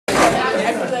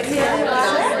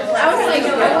I was like,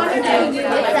 I wanted to do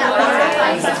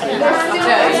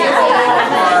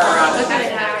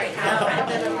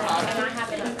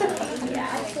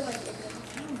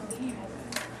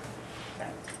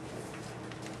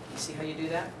You see how you do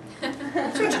that?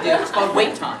 That's what you do. It's called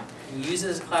wait time. You use it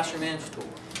as a classroom management tool. You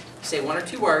say one or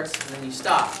two words, and then you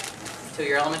stop until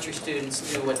your elementary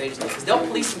students do what they do. Because they'll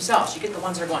police themselves. You get the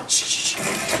ones that are going, shh, shh,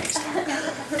 shh.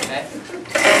 Okay?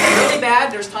 Really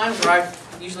bad, there's times where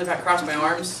usually if I cross my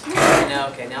arms, I know,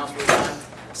 okay, now it's really time.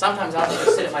 Sometimes I'll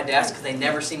just sit at my desk because they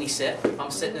never see me sit. If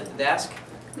I'm sitting at the desk,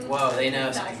 whoa, they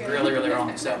know something's really, really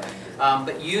wrong. So,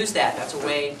 but use that. That's a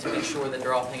way to make sure that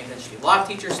they're all paying attention to you. A lot of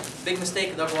teachers, big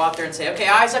mistake, they'll go out there and say, okay,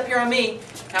 eyes up here on me.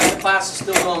 Half the class is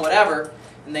still going whatever,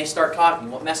 and they start talking.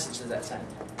 What message does that send?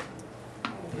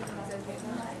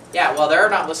 Yeah, well, they're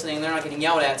not listening. They're not getting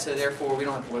yelled at, so therefore we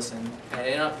don't have to listen. And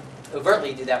they don't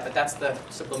overtly do that, but that's the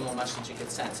subliminal message you get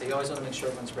sent. So you always want to make sure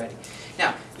everyone's ready.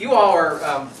 Now, you all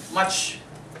are much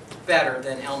better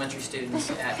than elementary students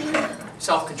at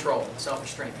self-control,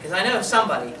 self-restraint. Because I know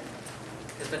somebody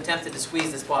has been tempted to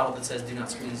squeeze this bottle that says "Do not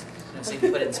squeeze." So you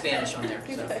can put it in Spanish on there.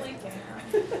 So.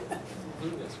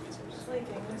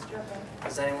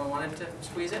 Does anyone want to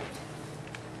squeeze it?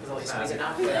 Does they squeeze it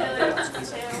now? Yeah,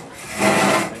 squeeze it.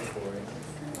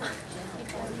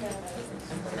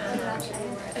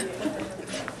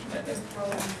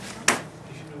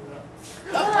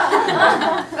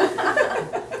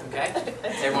 Okay,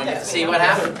 everyone get to see what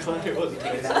happened.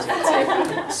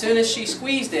 As soon as she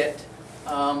squeezed it,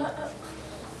 all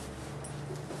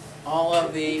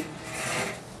of the...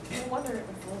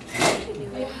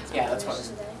 Yeah, that's what it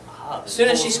is. As soon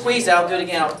as she squeezed it, I'll do it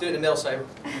again. I'll do it in the middle so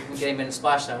I can get him in the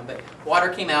splash zone. But water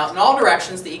came out in all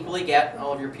directions to equally get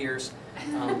all of your peers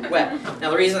wet. Now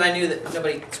the reason I knew that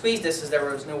nobody squeezed this is there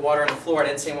was no water on the floor. I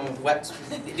didn't see anyone with wet.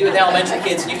 You do with elementary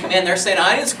kids, and you come in, they're saying,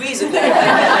 I didn't squeeze it.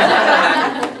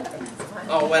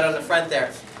 All wet on the front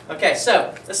there. Okay,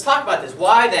 so let's talk about this.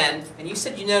 Why then? And you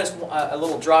said you noticed a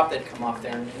little drop that had come off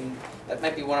there, and that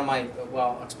might be one of my.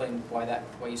 Well, I'll explain why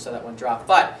you saw that one drop.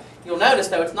 But you'll notice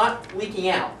though it's not leaking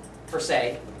out per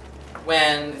se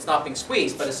when it's not being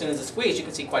squeezed. But as soon as it's squeezed, you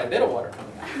can see quite a bit of water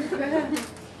coming out.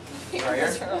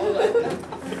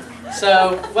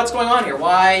 So what's going on here?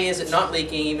 Why is it not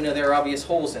leaking even though there are obvious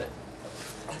holes in it?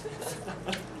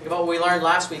 Think about what we learned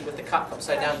last week with the cup,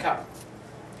 upside down cup.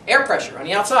 Air pressure on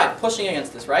the outside pushing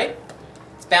against this, right?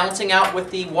 It's balancing out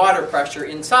with the water pressure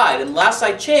inside. Unless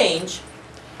I change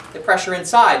the pressure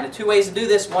inside. The two ways to do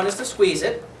this, one is to squeeze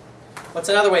it. What's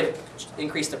another way to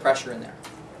increase the pressure in there?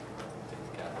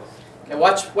 Okay,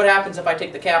 watch what happens if I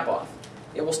take the cap off.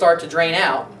 It will start to drain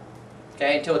out.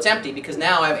 Okay, until it's empty, because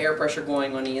now I have air pressure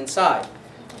going on the inside,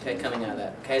 okay, coming out of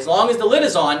that. Okay, as long as the lid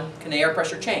is on, can the air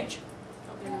pressure change?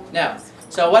 No.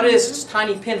 So what it is just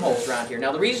tiny pinholes around here.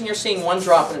 Now the reason you're seeing one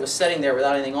drop when it was sitting there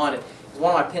without anything on it is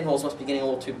one of my pinholes must be getting a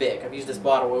little too big. I've used this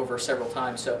bottle over several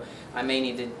times, so I may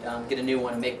need to get a new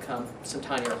one and make some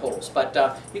tinier holes. But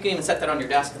you can even set that on your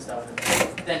desk and stuff.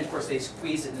 And then of course they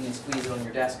squeeze it and then squeeze it on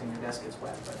your desk and your desk gets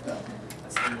wet. But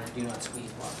that's the do not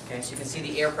squeeze block. Okay, so you can see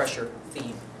the air pressure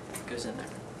theme goes in there.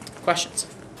 Questions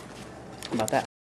about that?